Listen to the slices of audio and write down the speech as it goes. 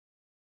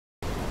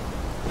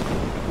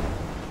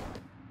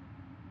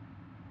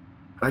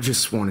I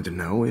just wanted to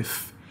know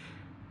if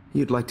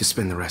you'd like to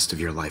spend the rest of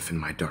your life in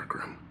my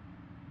darkroom.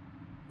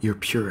 Your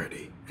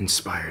purity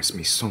inspires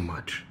me so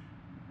much,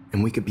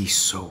 and we could be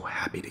so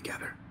happy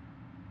together.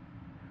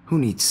 Who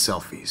needs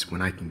selfies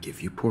when I can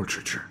give you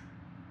portraiture?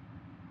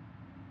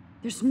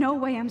 There's no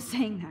way I'm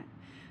saying that.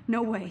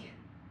 No way.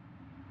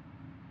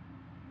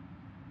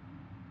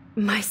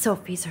 My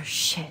selfies are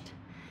shit.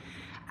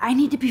 I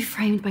need to be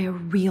framed by a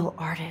real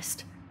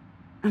artist.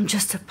 I'm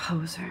just a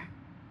poser.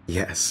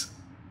 Yes,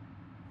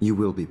 you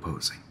will be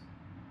posing.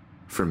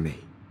 For me.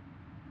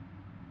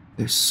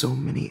 There's so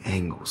many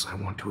angles I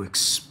want to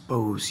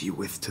expose you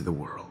with to the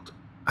world.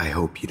 I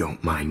hope you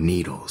don't mind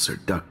needles or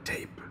duct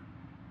tape.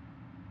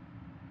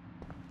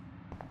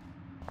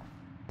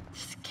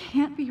 This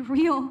can't be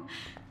real.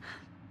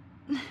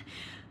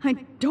 I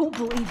don't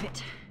believe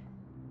it.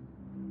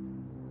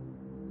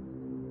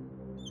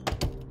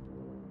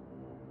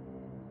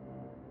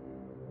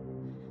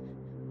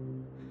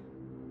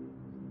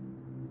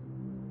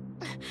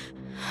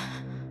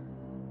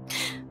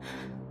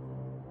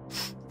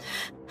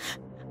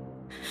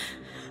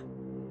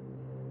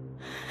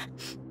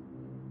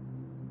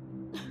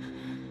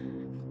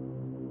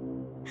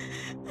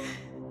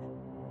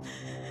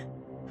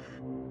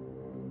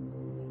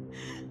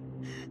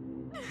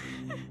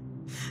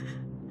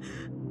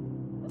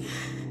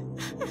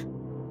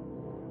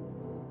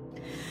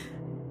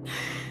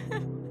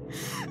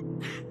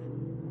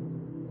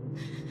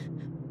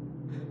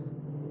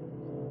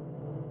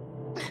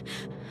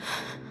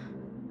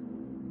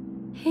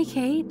 Hey,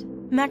 Kate.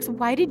 Max,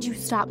 why did you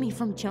stop me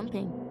from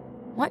jumping?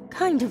 What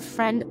kind of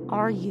friend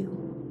are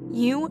you?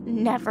 You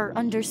never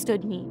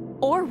understood me,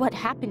 or what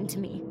happened to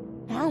me.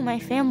 Now my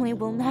family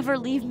will never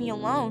leave me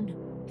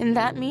alone, and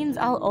that means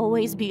I'll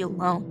always be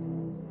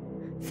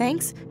alone.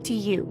 Thanks to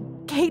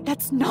you. Kate,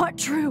 that's not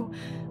true.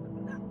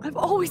 I've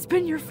always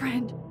been your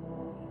friend.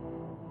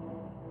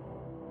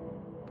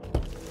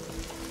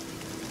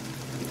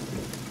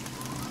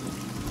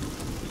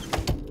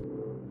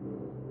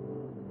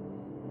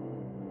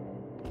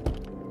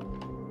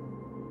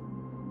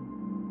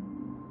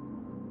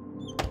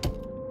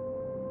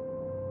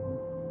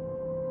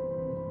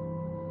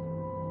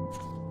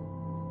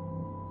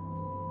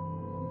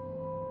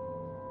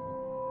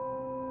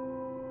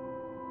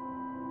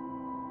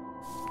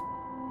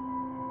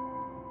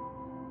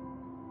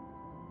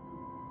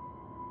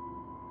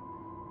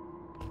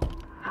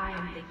 I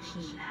am the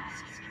key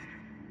master.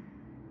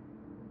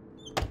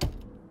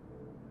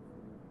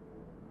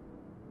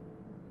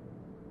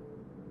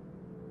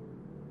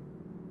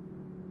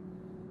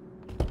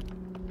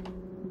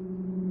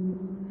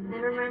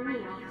 Never mind me,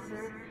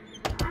 officer.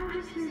 I'm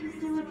just here to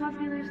steal a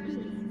popular's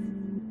keys.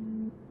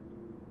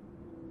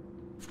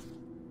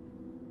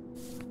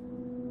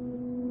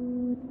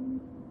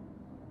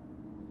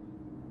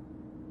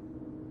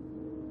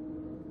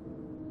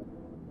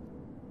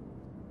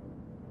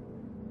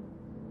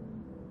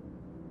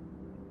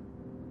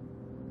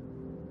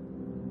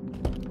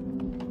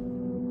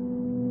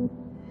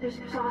 There's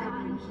gotta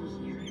be a key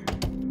here.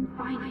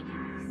 Find it,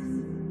 guys.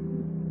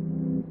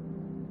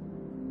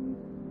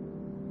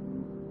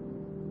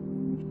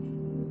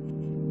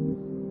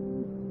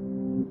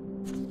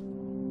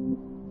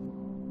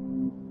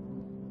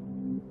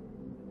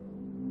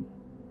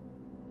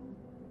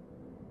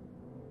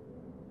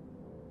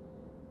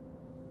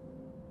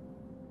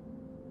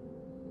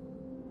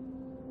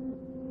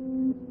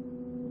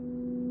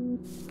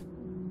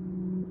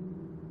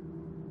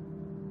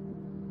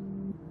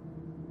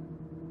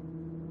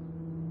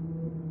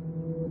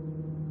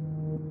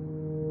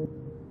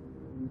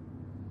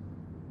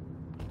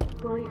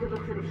 Well, you could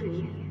look for the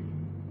key,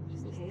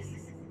 just in case.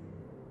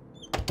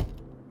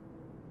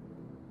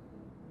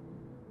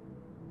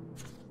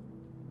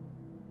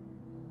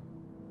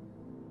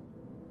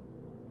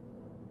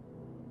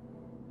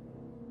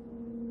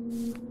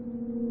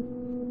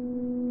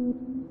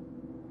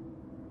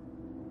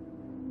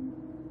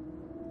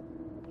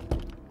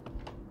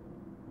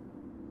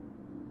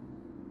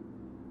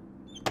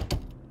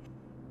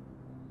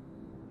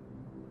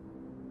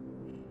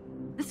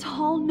 This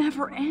hall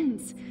never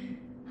ends.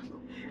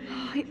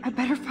 I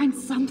better find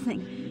something.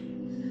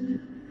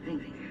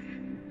 Think.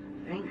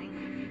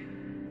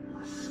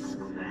 Let's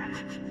go back.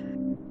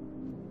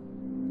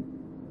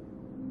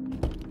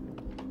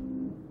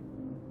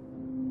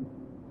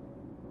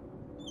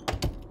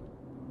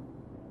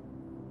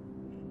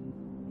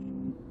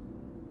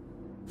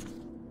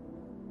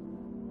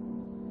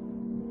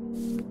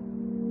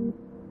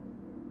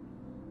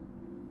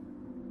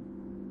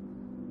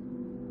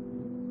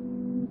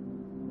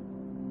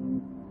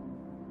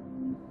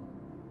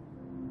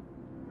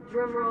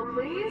 Drum roll,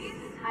 please.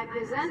 I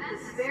present the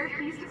spare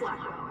keys to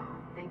Blackwell.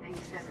 Thank you,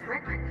 Step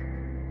Crick.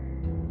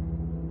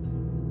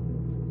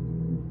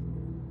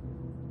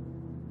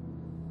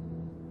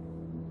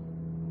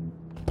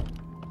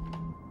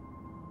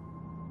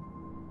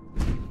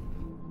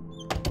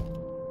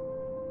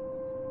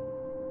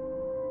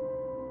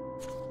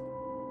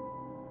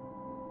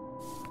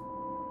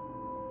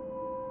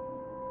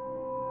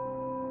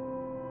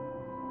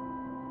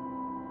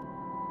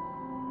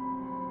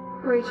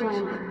 Rachel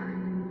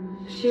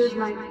Amber. She was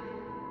my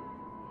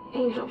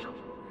angel.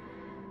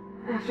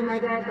 After my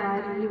dad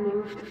died and you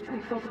moved, I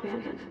felt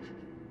abandoned.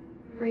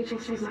 Rachel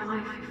saved my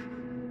life.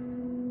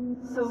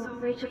 So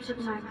Rachel took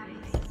my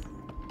place.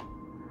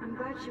 I'm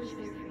glad she was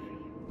there for you.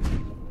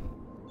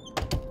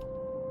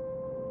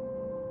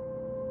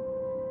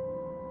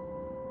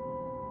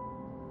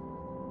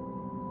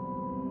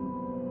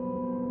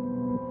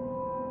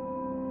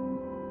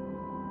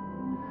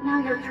 Now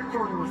you're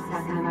totally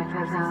stuck in the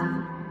retro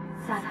zone.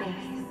 Sad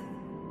face.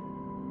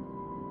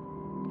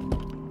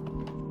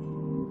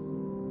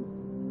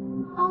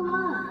 Oh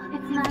look,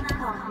 it's Max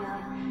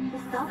Caulfield. The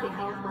selfie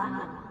holds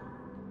black.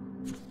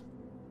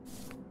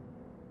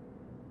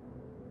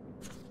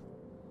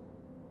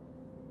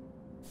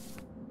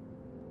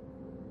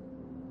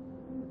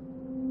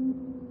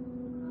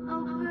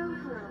 Oh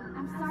boo-hoo.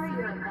 I'm sorry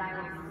you're a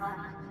viral slut.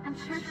 I'm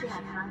sure she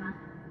had fun.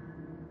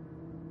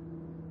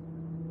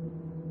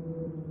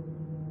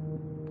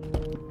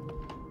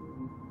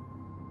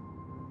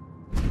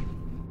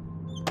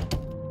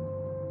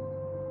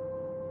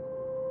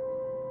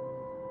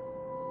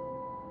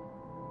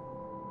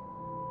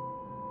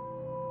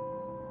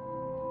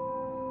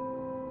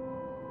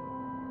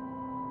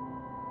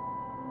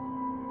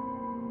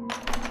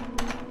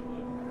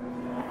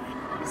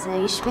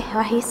 زيش به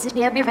وحيس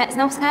لي بيرفع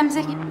سنوس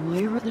خامسة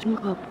Where did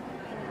it go?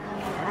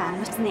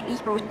 بس نقي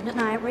بروت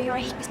ناي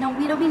ريح بس نو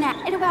ويلو بينا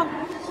إلو باو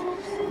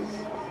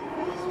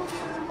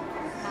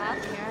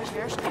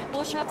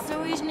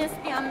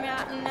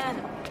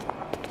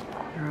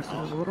There's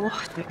a little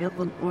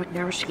table or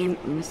there's game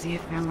and see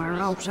if I'm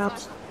around up.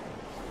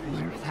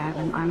 There's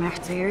having I'm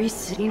actually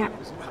sitting up.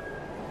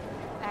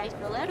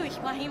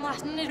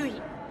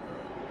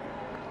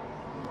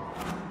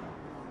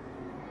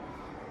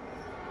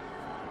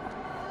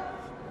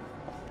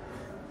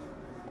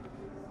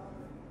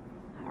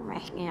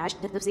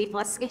 عشان تبزي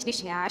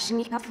فلسكش عشان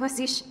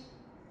يكفوسيش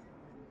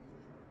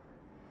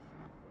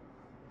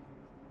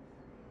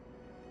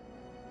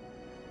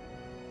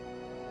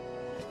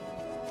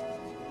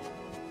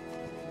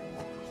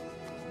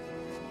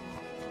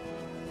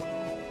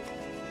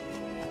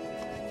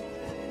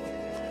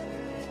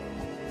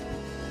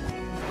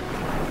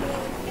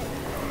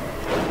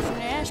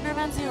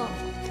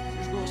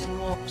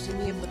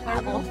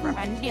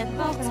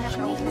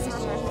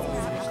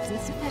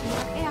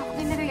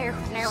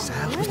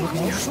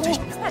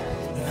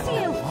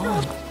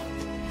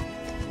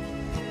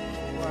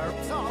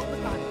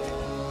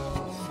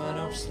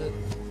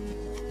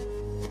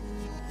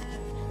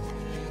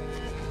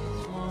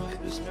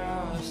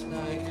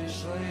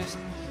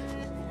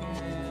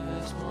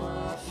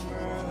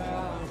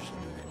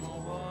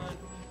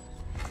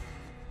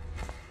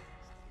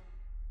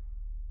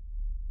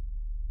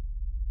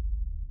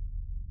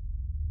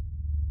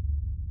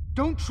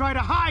Don't try to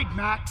hide,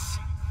 Max!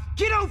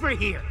 Get over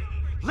here!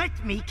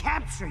 Let me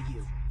capture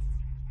you!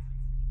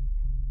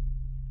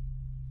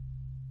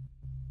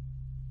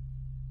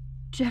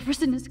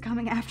 Jefferson is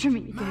coming after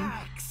me again.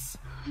 Max!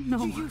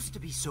 No. You used to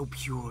be so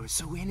pure,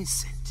 so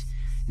innocent.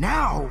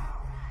 Now,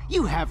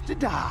 you have to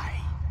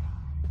die.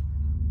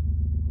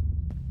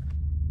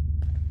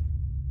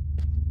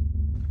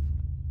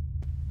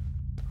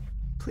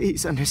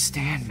 Please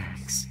understand,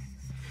 Max.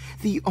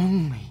 The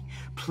only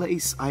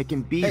place I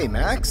can be... Hey,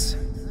 Max?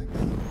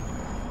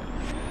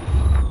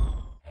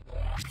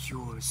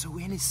 Pure, so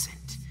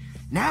innocent.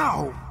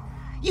 Now,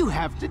 you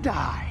have to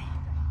die.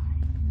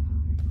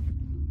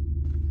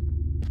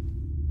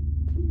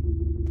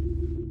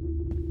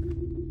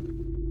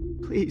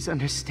 Please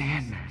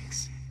understand,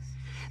 Max.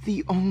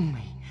 The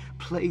only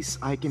place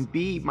I can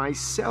be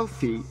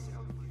myself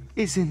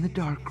is in the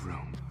dark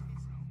room.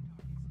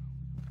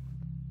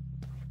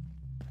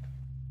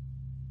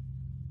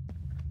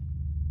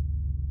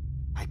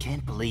 I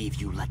can't believe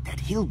you let that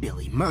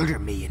hillbilly murder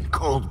me in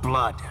cold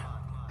blood.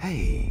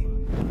 Hey.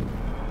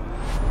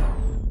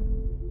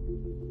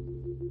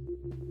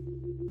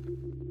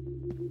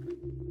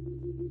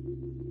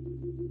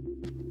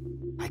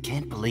 I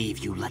can't believe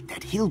you let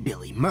that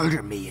hillbilly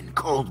murder me in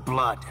cold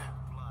blood.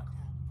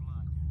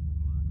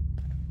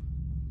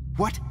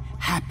 What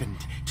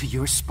happened to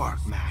your spark,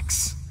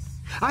 Max?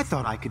 I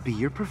thought I could be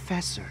your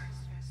professor.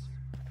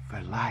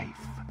 For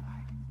life.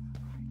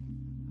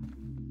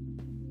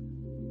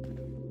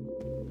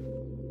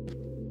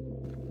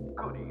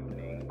 Good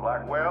evening,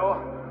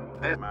 Blackwell.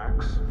 This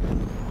Max.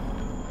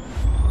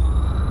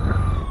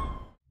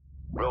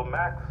 Will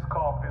Max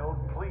Caulfield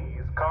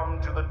please come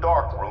to the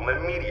dark room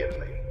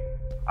immediately?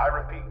 I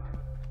repeat,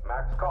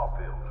 Max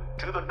Caulfield,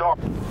 to the dark.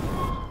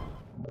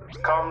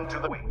 Come to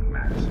the wait,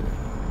 Max.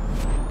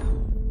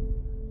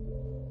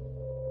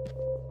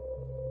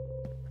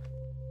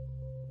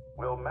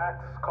 Will Max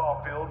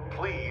Caulfield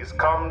please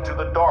come to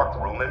the dark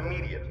room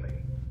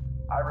immediately?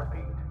 I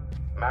repeat,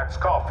 Max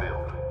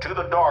Caulfield, to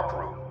the dark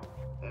room.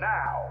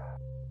 Now!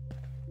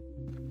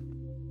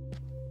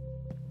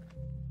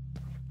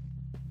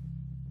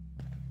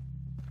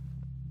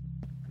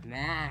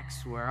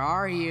 Max, where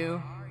are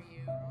you?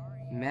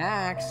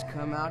 Max,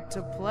 come out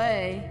to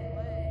play.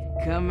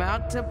 Come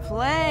out to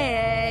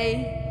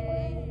play, eh?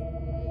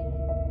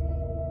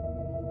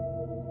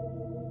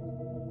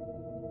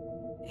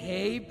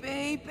 Hey,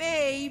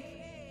 babe,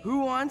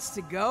 who wants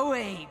to go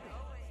ape?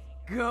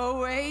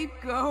 Go ape,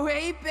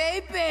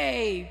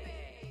 babe.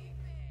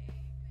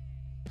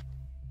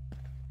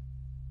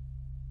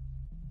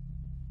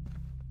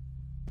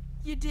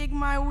 You dig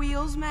my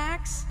wheels,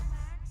 Max?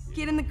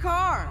 Get in the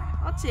car.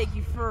 I'll take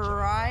you for a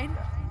ride.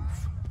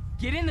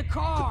 Get in the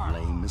car! To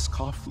blame Miss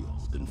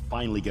Caulfield and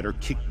finally get her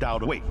kicked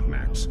out. Wait,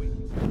 Max.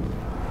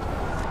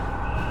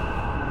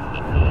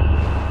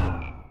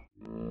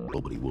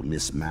 Nobody will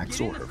miss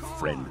Max or her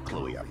friend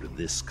Chloe after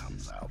this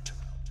comes out.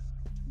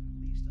 At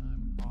least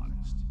I'm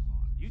honest.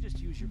 You just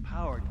use your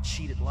power to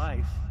cheat at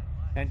life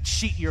and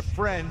cheat your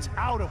friends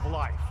out of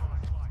life.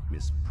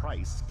 Miss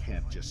Price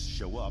can't just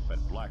show up at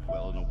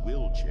Blackwell in a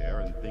wheelchair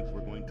and think we're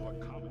going to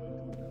accommodate.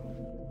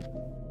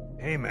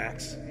 Hey,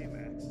 Max.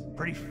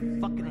 Pretty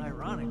fucking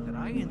ironic that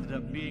I ended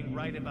up being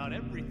right about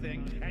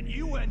everything, and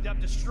you end up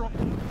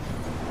destroying...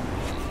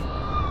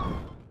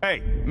 Hey,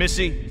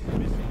 Missy.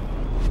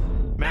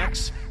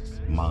 Max?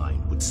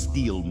 Mine would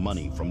steal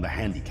money from the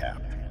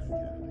handicapped.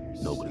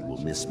 Nobody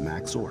will miss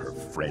Max or her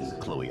friend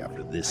Chloe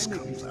after this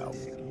comes out.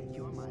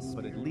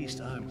 But at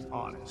least I'm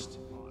honest.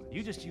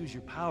 You just use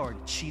your power to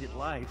cheat at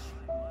life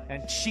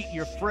and cheat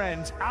your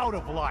friends out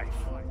of life.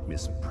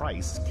 Miss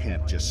Price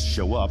can't just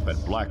show up at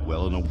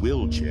Blackwell in a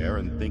wheelchair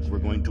and think we're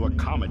going to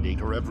accommodate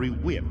her every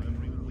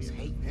whim.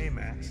 Hey,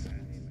 Max.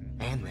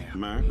 And there.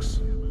 Max?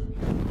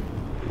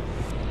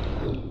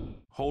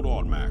 Hold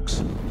on,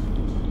 Max.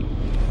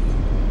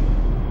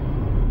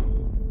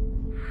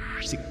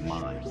 Sick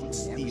mind would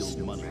steal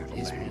money from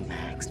the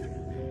handicapped.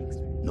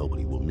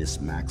 Nobody will miss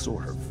Max or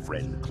her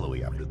friend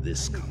Chloe after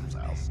this comes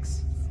out.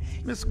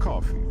 Miss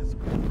Caulfield.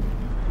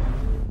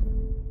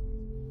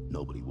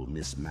 Nobody will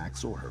miss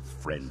Max or her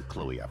friend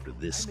Chloe after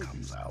this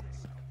comes out.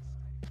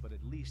 But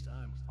at least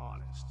I'm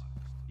honest.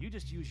 You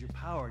just use your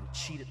power to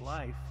cheat at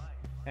life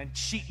and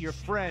cheat your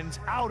friends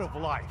out of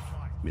life.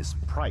 Miss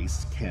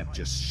Price can't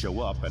just show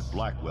up at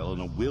Blackwell in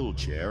a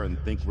wheelchair and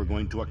think we're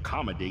going to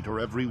accommodate her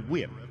every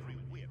whim.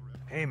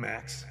 Hey,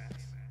 Max.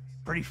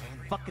 Pretty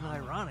fucking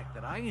ironic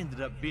that I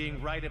ended up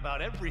being right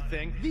about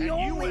everything, The and you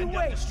only end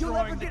way up you'll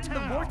ever destroying get the in the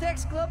town.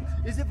 Vortex Club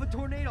is if a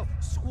tornado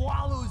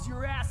swallows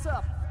your ass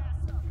up.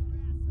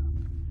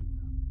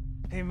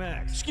 Hey,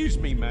 Max. Excuse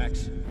me,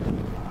 Max.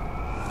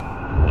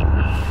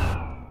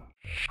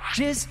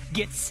 Just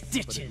get But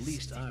stitches. at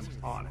least I'm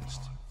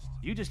honest.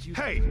 You just use...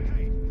 Hey!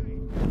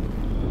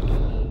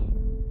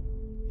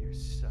 You're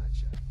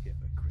such a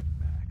hypocrite,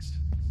 Max.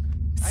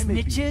 I may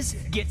be Snitches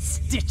a dick, get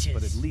stitches.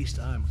 but at least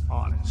I'm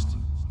honest.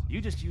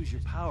 You just use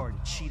your power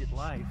to cheat at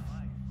life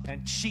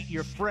and cheat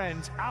your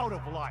friends out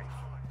of life.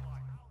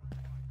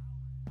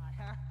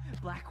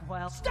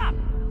 Blackwell, stop!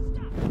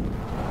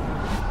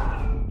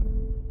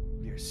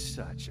 You're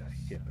such a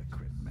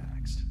hypocrite,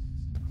 Max.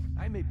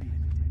 I may be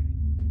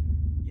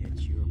a dick. Get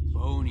your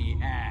bony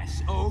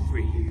ass over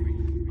here.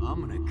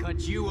 I'm gonna cut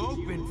you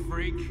open,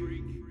 freak.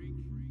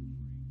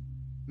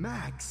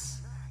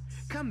 Max,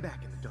 come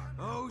back in the dark.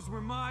 Those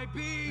were my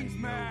beans,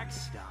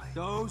 Max.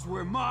 Those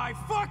were my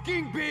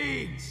fucking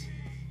beans.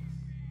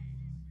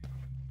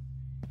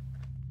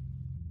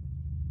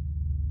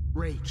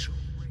 Rachel.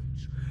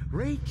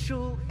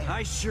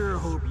 I sure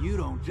hope you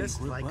don't Just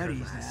think we're like her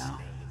buddies last now.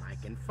 name, I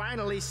can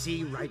finally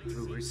see right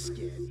through her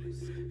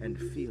skin and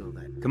feel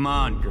that. Come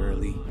on,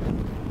 girlie.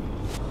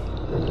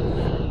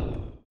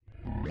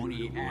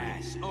 Bony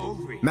ass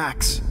over here.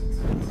 Max,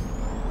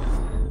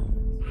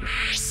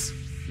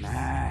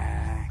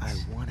 Max. I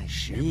want to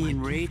share Me my and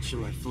gift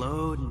Rachel are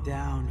floating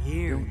down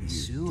here in the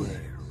sewer.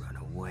 dare run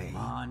away. Come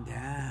on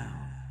down.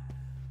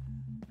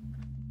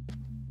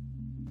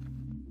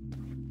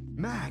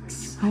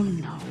 Max. Oh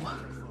no.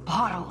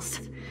 Bottles.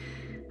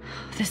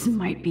 This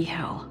might be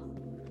hell.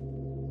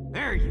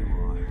 There you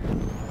are.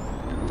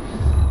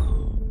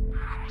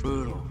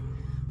 Brutal.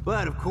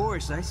 But of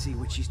course, I see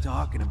what she's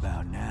talking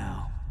about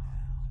now.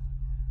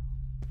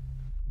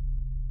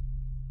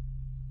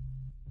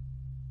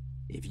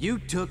 If you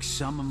took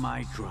some of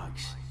my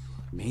drugs,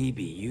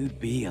 maybe you'd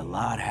be a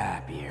lot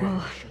happier.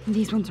 Well,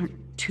 these ones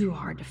aren't too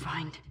hard to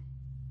find.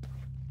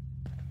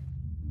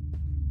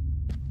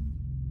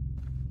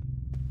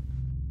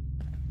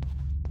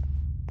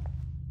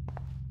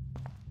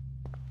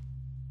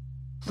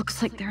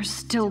 Looks like there's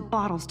still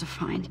bottles to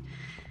find.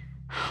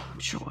 Oh,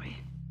 joy.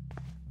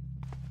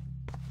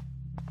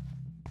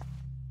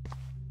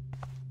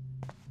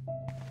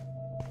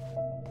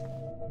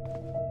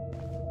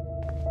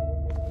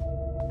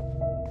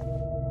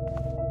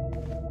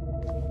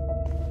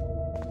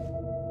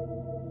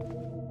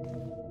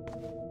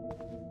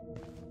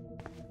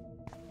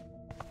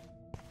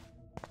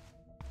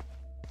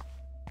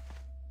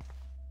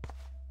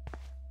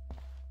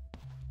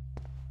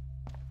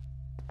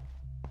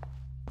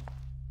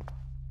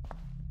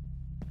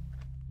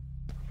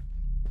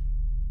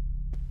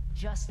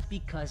 Just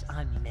because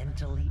I'm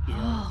mentally ill.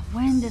 Oh,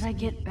 when did I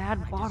get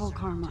bad bottle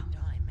karma?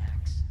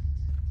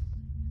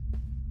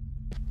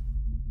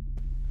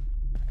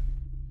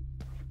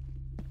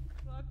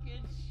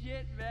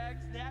 shit, Max.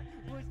 That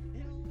was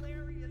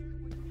hilarious.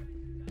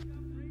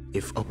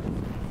 If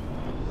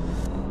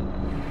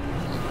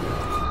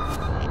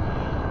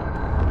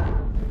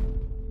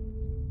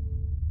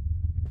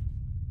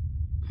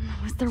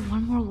Was there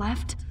one more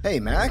left? Hey,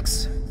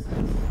 Max.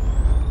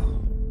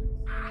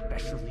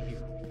 Especially you.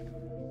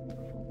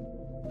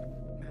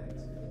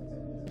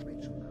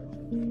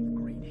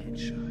 Great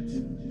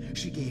headshots.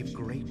 She gave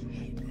great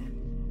head.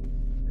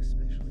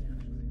 Especially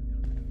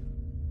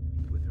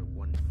with her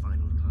one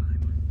final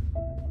time.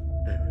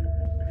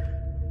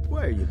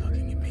 Why are you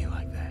looking at me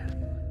like that?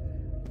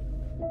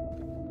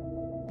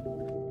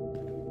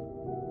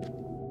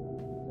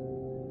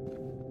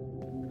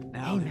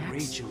 Hey,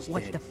 Max,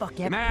 what the fuck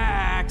ever?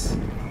 Max!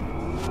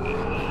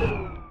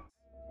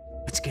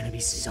 It's gonna be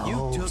so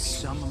You took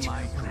some of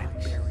my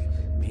drugs.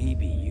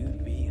 Maybe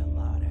you'd be a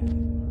lot happier.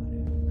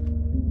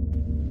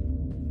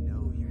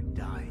 No, you're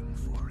dying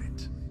for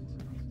it.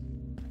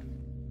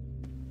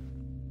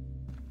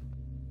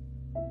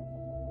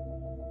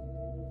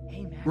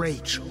 Hey, Max,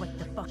 Rachel. what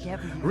the fuck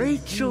ever you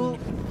Rachel!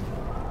 doing?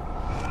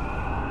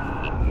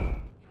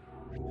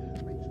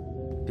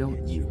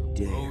 Don't you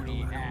dare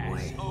Brody run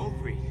ass away.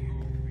 over here.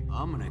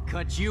 I'm gonna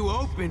cut you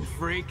open,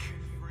 freak.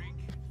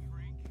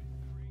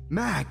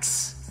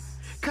 Max!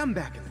 Come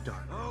back in the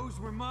dark. Those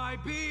were my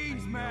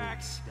beans,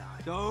 Max.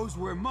 Those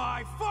were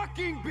my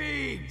fucking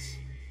beans.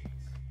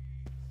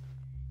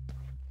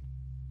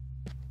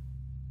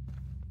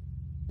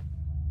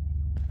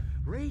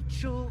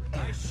 Rachel.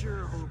 I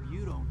sure hope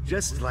you don't.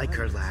 Just like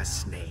her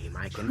last name,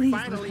 I can Please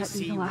finally let that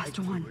be see the right last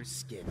through one. her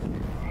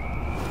skin.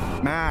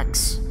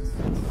 Max!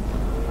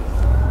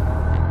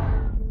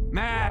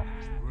 Matt.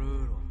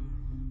 Brutal.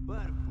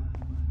 But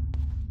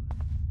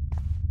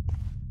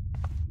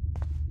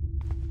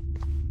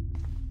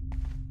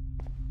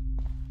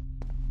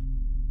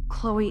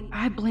Chloe,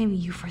 I blame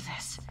you for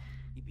this.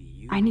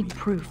 I need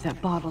proof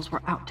that bottles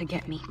were out to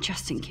get me,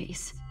 just in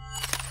case.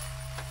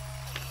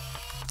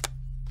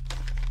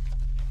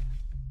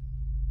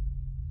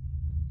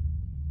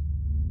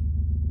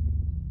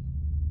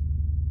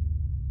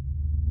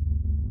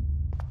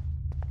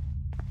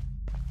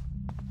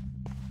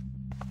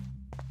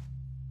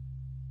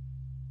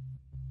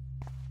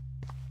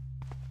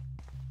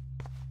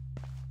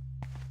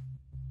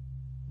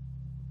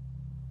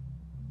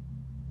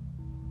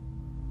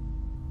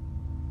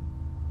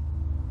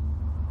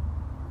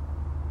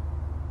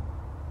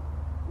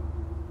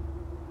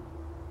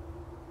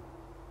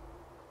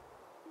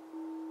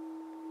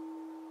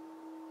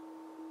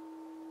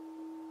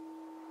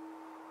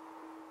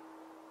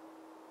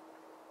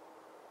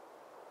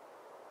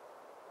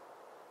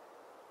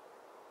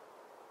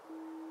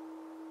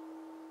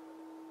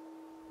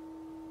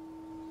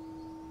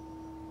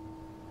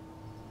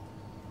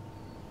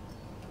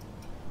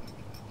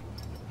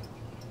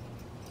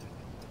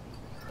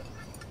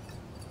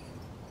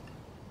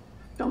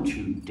 Don't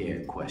you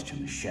dare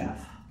question the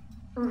chef.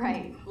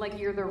 Right, like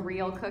you're the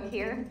real cook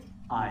here?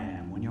 I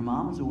am when your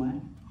mom is away.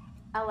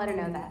 I'll let her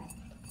know that.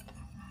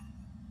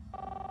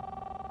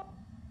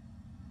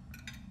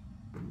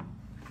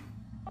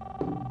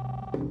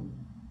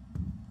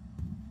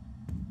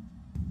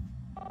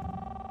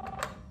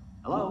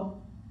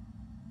 Hello?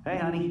 Hey,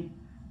 honey.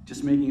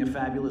 Just making a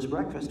fabulous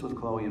breakfast with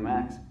Chloe and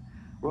Max.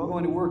 We're all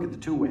going to work at the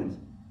Two Whales.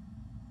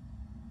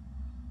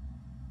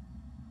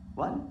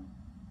 What?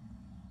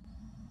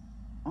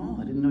 Oh,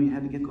 I didn't know you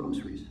had to get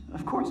groceries.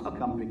 Of course I'll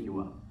come pick you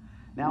up.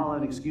 Now I'll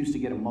have an excuse to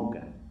get a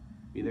mocha.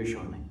 Be there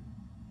shortly.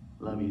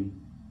 Love you.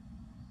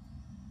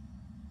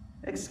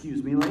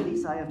 Excuse me,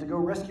 ladies. I have to go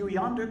rescue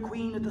yonder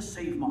queen at the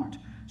Save Mart.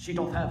 She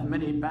doth have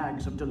many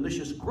bags of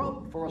delicious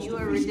grub for us to feast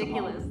upon. You are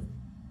ridiculous.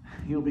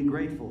 You'll be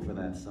grateful for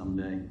that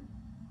someday.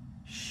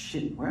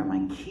 Shit, where are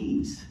my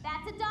keys?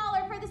 That's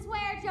 $1 for the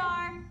swear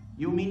jar.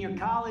 You mean your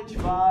college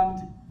fund?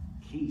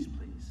 Keys,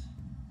 please.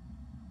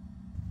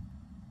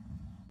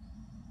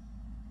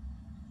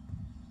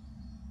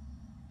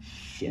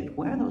 Shit,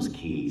 where are those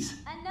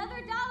keys? Another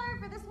 $1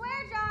 for the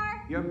swear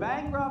jar. You're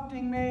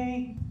bankrupting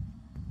me.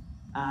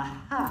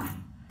 Aha!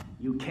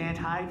 You can't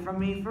hide from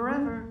me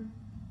forever.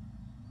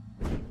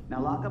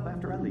 Now lock up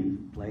after I leave.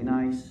 Play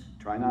nice.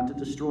 Try not to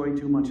destroy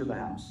too much of the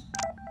house.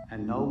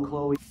 And no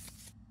Chloe.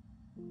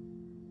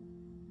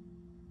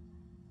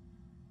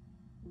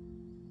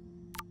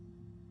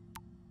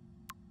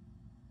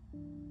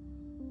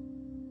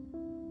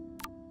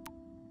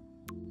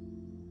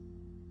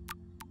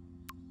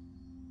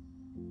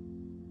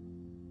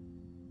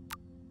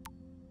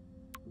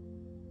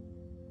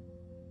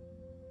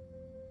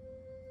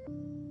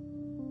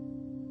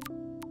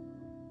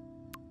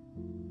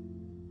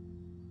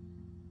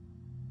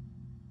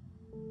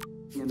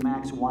 Your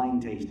Max wine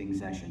tasting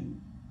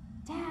session.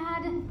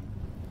 Dad.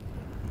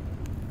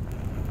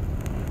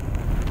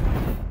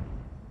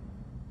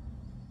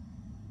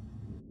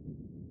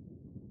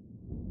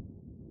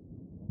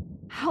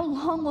 How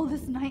long will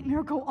this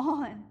nightmare go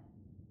on?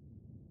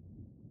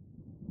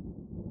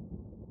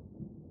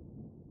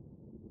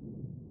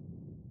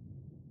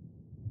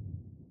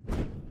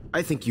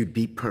 I think you'd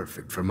be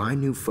perfect for my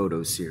new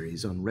photo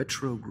series on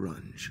retro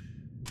grunge.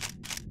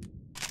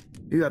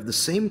 You have the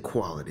same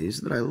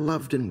qualities that I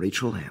loved in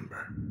Rachel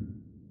Amber,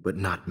 but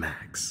not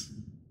Max.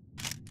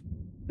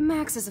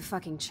 Max is a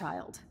fucking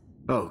child.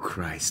 Oh,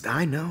 Christ,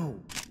 I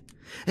know.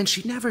 And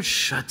she never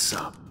shuts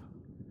up,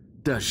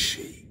 does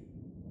she?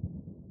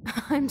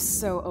 I'm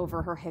so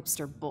over her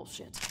hipster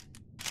bullshit.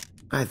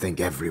 I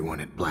think everyone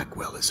at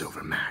Blackwell is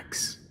over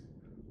Max.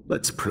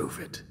 Let's prove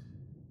it.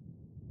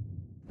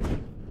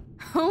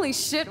 Holy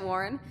shit,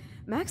 Warren.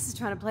 Max is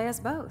trying to play us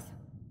both.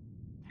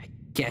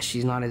 Guess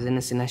she's not as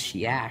innocent as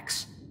she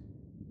acts.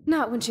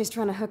 Not when she's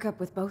trying to hook up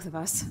with both of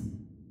us.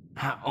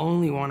 I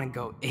only want to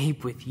go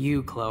ape with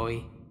you,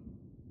 Chloe.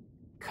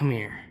 Come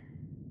here.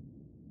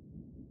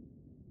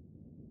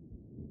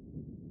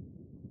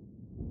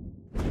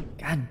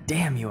 God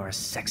damn, you are a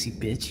sexy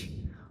bitch.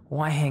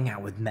 Why hang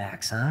out with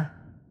Max, huh?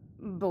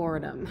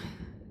 Boredom.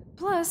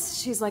 Plus,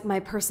 she's like my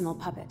personal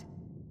puppet.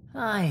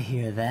 I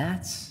hear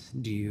that.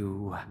 Do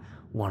you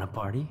want a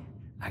party?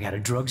 I got a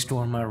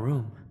drugstore in my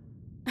room.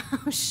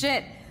 Oh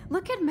shit,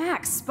 look at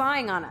Max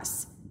spying on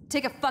us.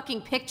 Take a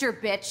fucking picture,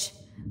 bitch.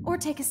 Or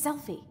take a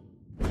selfie.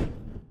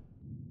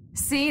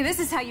 See, this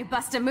is how you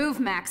bust a move,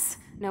 Max.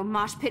 No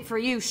mosh pit for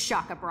you,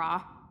 Shaka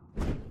Bra.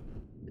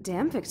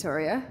 Damn,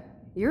 Victoria.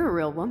 You're a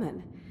real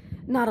woman.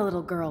 Not a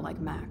little girl like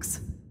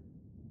Max.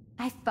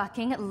 I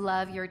fucking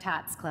love your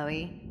tats,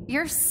 Chloe.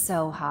 You're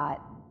so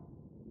hot.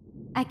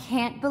 I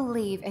can't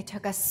believe it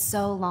took us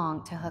so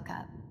long to hook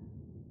up.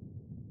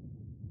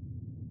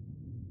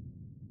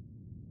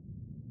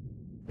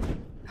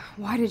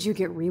 Why did you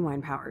get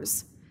rewind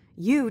powers?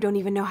 You don't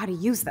even know how to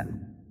use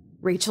them.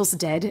 Rachel's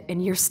dead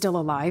and you're still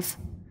alive.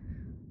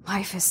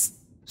 Life is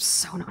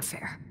so not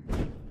fair.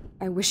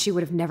 I wish you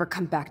would have never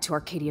come back to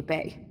Arcadia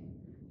Bay.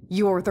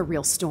 You're the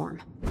real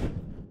Storm.